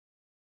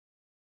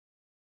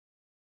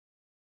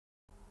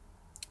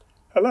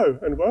Hello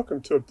and welcome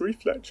to a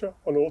brief lecture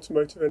on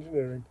automotive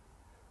engineering.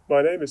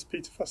 My name is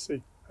Peter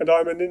Fussey and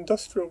I am an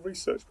industrial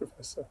research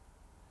professor.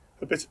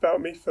 A bit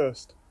about me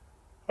first.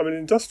 I'm an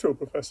industrial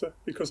professor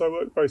because I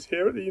work both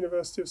here at the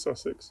University of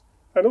Sussex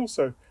and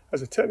also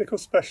as a technical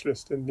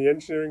specialist in the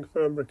engineering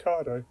firm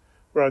Ricardo,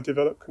 where I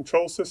develop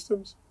control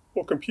systems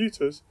or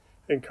computers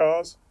in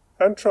cars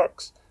and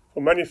trucks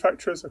for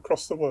manufacturers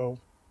across the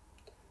world.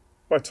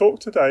 My talk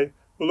today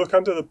will look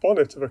under the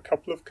bonnet of a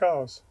couple of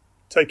cars,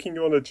 taking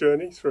you on a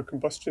journey through a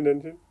combustion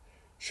engine,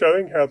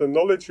 showing how the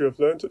knowledge you have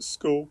learnt at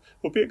school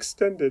will be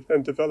extended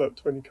and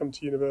developed when you come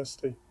to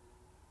university.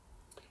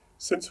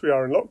 Since we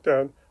are in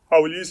lockdown, I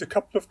will use a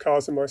couple of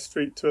cars in my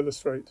street to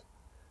illustrate.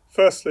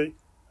 Firstly,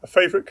 a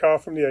favourite car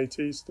from the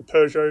 80s, the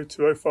Peugeot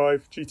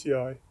 205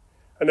 GTI,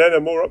 and then a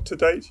more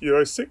up-to-date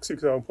Euro 6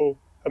 example,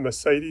 a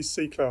Mercedes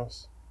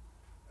C-Class.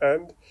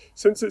 And,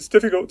 since it's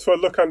difficult to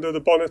look under the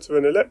bonnet of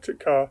an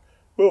electric car,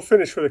 we'll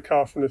finish with a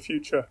car from the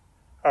future,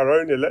 our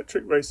own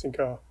electric racing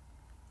car.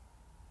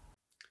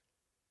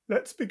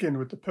 Let's begin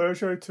with the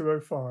Peugeot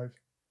 205.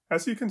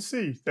 As you can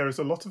see, there is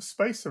a lot of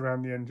space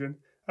around the engine,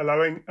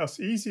 allowing us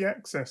easy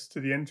access to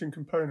the engine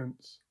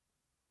components.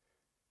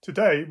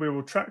 Today we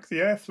will track the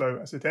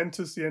airflow as it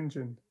enters the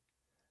engine.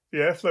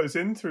 The air flows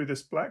in through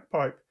this black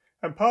pipe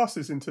and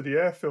passes into the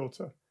air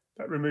filter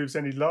that removes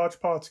any large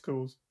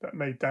particles that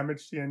may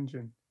damage the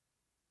engine.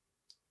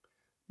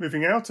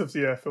 Moving out of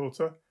the air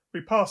filter, we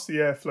pass the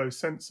airflow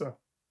sensor.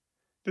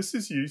 This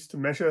is used to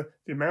measure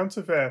the amount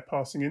of air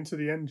passing into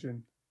the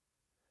engine.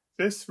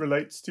 This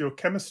relates to your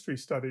chemistry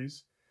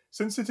studies,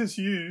 since it is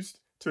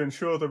used to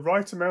ensure the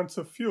right amount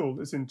of fuel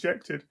is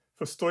injected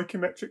for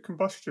stoichiometric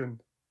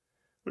combustion,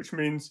 which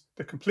means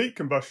the complete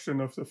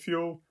combustion of the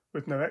fuel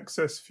with no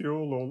excess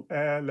fuel or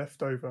air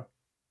left over.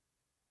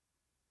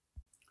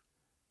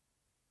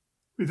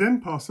 We then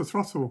pass the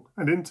throttle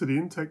and into the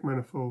intake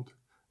manifold,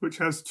 which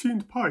has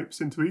tuned pipes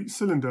into each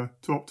cylinder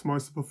to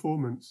optimize the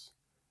performance.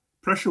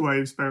 Pressure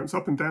waves bounce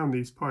up and down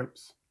these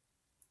pipes.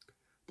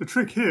 The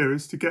trick here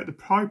is to get the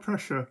high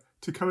pressure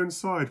to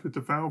coincide with the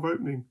valve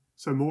opening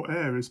so more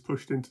air is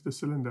pushed into the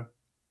cylinder.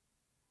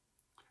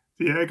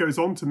 The air goes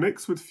on to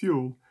mix with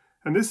fuel,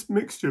 and this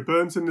mixture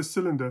burns in the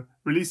cylinder,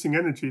 releasing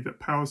energy that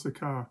powers the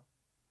car.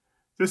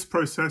 This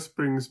process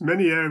brings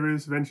many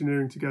areas of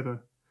engineering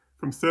together,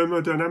 from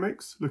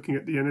thermodynamics, looking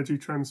at the energy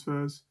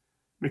transfers,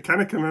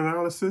 mechanical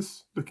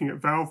analysis, looking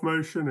at valve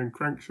motion and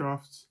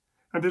crankshafts,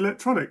 and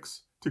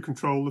electronics, to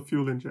control the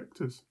fuel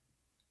injectors.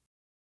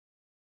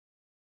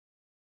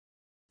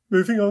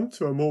 Moving on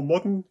to a more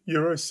modern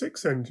Euro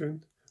 6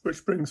 engine,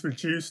 which brings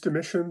reduced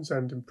emissions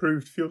and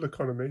improved fuel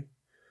economy,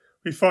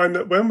 we find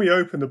that when we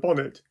open the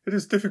bonnet, it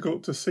is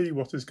difficult to see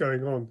what is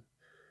going on,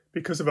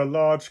 because of a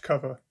large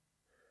cover.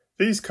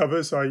 These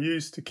covers are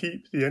used to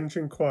keep the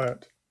engine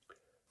quiet.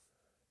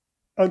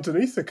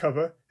 Underneath the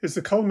cover is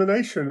the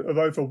culmination of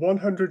over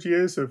 100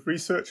 years of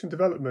research and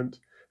development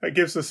that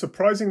gives a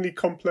surprisingly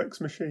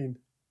complex machine.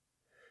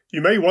 You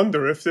may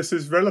wonder if this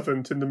is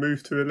relevant in the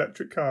move to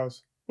electric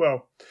cars.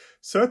 Well,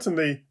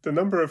 certainly the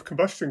number of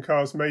combustion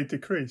cars may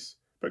decrease,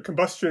 but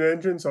combustion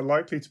engines are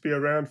likely to be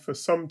around for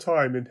some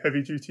time in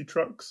heavy-duty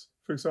trucks,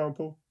 for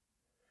example.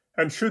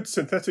 And should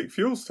synthetic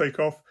fuels take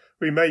off,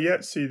 we may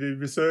yet see the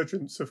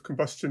resurgence of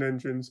combustion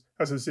engines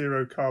as a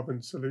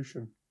zero-carbon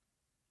solution.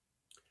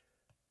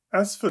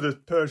 As for the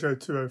Peugeot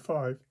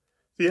 205,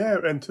 the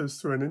air enters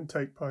through an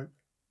intake pipe.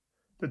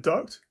 The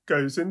duct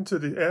goes into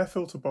the air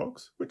filter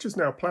box, which is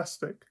now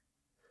plastic.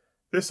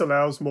 This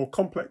allows more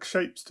complex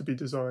shapes to be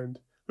designed,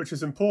 which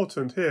is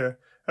important here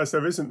as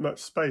there isn't much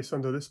space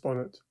under this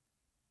bonnet.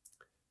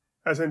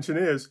 As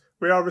engineers,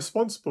 we are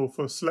responsible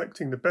for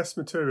selecting the best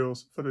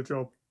materials for the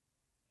job.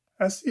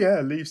 As the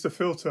air leaves the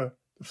filter,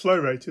 the flow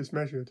rate is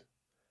measured,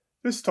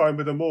 this time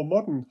with a more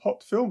modern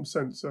hot film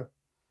sensor.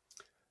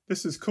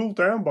 This is cooled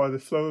down by the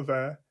flow of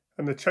air,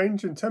 and the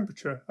change in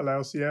temperature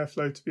allows the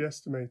airflow to be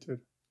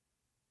estimated.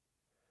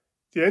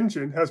 The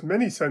engine has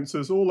many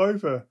sensors all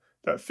over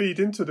that feed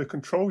into the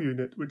control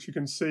unit, which you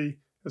can see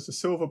as a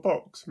silver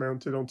box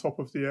mounted on top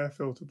of the air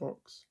filter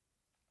box.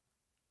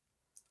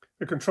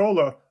 The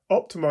controller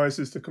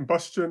optimizes the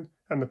combustion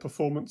and the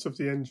performance of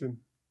the engine.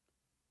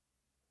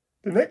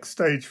 The next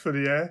stage for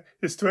the air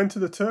is to enter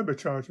the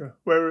turbocharger,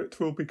 where it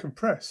will be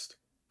compressed,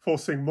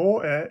 forcing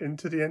more air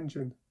into the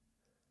engine.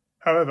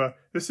 However,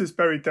 this is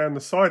buried down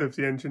the side of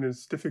the engine and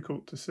is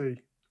difficult to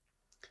see.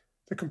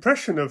 The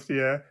compression of the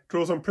air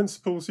draws on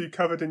principles you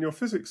covered in your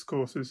physics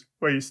courses,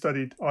 where you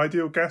studied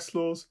ideal gas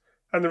laws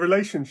and the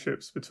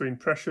relationships between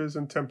pressures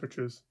and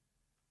temperatures.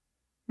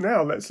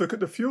 Now let's look at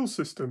the fuel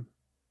system.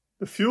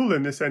 The fuel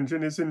in this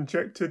engine is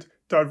injected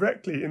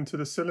directly into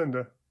the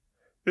cylinder.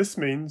 This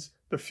means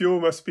the fuel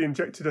must be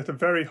injected at a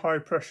very high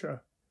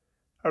pressure,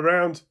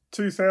 around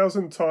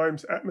 2,000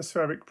 times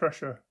atmospheric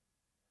pressure.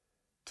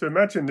 To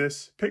imagine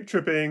this,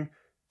 picture being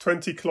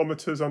 20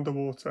 kilometers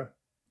underwater.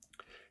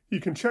 You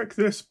can check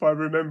this by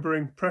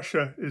remembering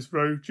pressure is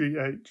rho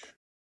GH.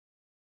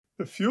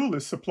 The fuel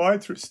is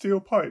supplied through steel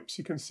pipes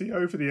you can see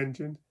over the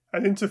engine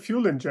and into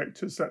fuel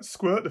injectors that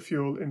squirt the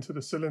fuel into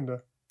the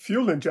cylinder.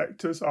 Fuel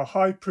injectors are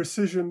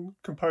high-precision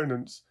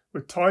components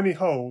with tiny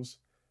holes.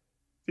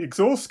 The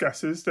exhaust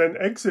gases then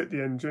exit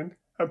the engine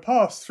and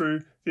pass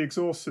through the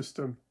exhaust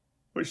system,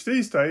 which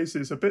these days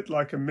is a bit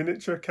like a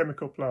miniature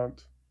chemical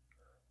plant.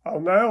 I'll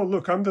now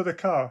look under the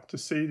car to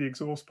see the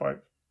exhaust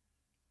pipe.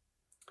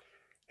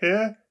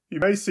 Here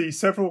you may see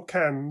several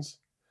cans.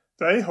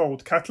 They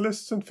hold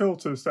catalysts and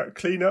filters that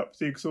clean up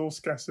the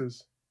exhaust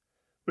gases.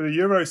 With a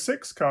Euro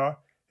 6 car,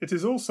 it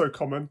is also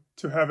common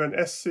to have an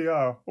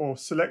SCR, or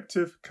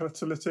selective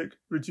catalytic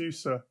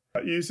reducer,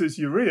 that uses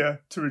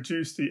urea to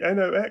reduce the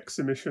NOx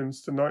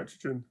emissions to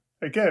nitrogen,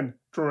 again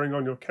drawing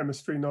on your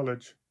chemistry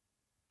knowledge.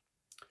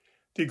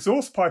 The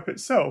exhaust pipe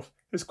itself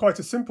is quite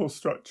a simple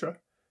structure,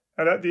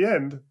 and at the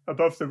end,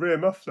 above the rear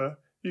muffler,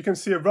 you can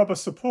see a rubber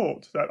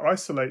support that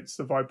isolates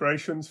the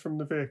vibrations from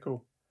the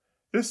vehicle.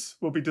 This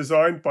will be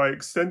designed by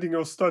extending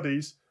your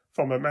studies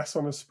from a mass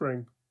on a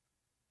spring.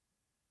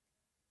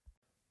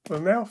 We'll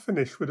now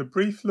finish with a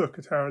brief look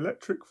at our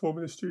electric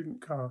Formula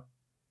Student car.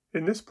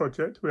 In this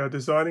project, we are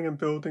designing and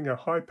building a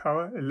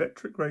high-power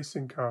electric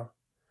racing car.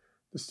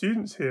 The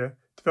students here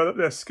develop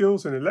their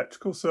skills in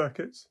electrical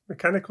circuits,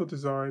 mechanical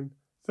design,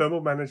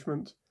 thermal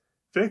management,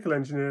 vehicle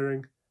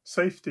engineering,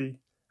 safety,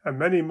 and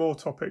many more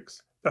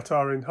topics that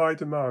are in high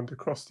demand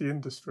across the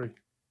industry.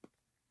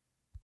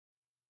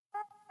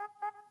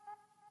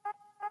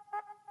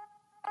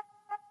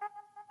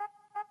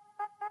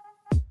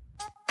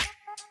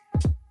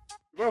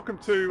 Welcome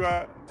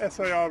to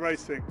SAR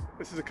Racing.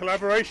 This is a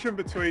collaboration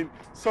between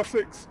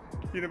Sussex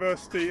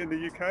University in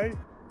the UK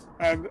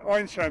and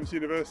Ain Shams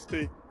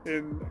University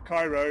in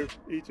Cairo,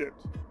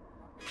 Egypt.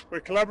 We're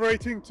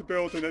collaborating to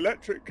build an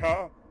electric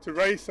car to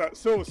race at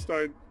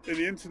Silverstone in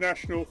the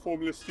International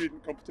Formula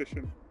Student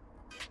Competition.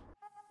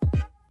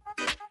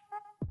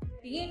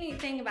 The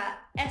unique thing about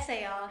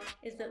SAR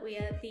is that we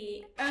are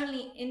the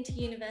only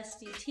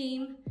inter-university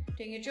team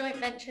doing a joint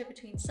venture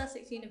between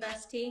Sussex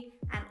University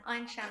and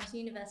Ain Shams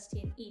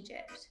University in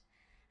Egypt.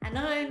 And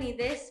not only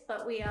this,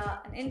 but we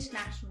are an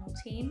international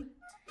team.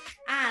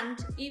 And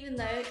even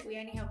though we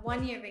only have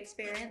 1 year of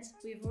experience,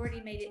 we've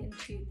already made it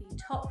into the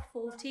top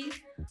 40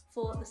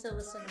 for the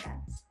Silverstone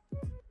events.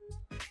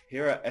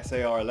 Here at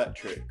SAR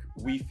Electric,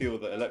 we feel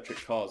that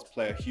electric cars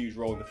play a huge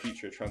role in the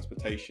future of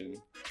transportation.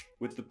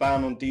 With the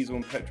ban on diesel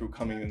and petrol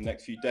coming in the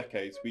next few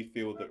decades, we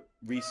feel that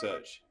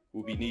research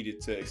will be needed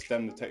to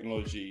extend the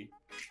technology.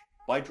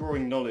 By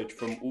drawing knowledge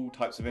from all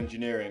types of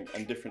engineering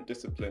and different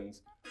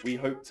disciplines, we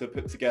hope to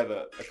put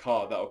together a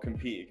car that will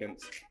compete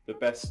against the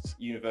best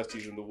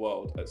universities in the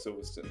world at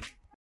Silverstone.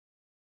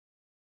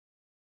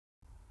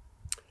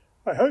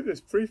 I hope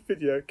this brief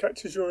video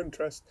catches your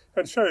interest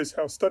and shows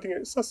how studying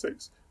at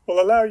Sussex will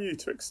allow you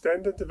to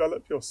extend and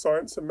develop your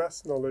science and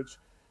maths knowledge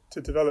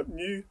to develop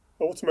new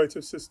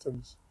automotive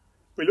systems.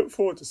 We look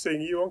forward to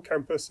seeing you on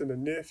campus in the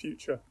near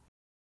future.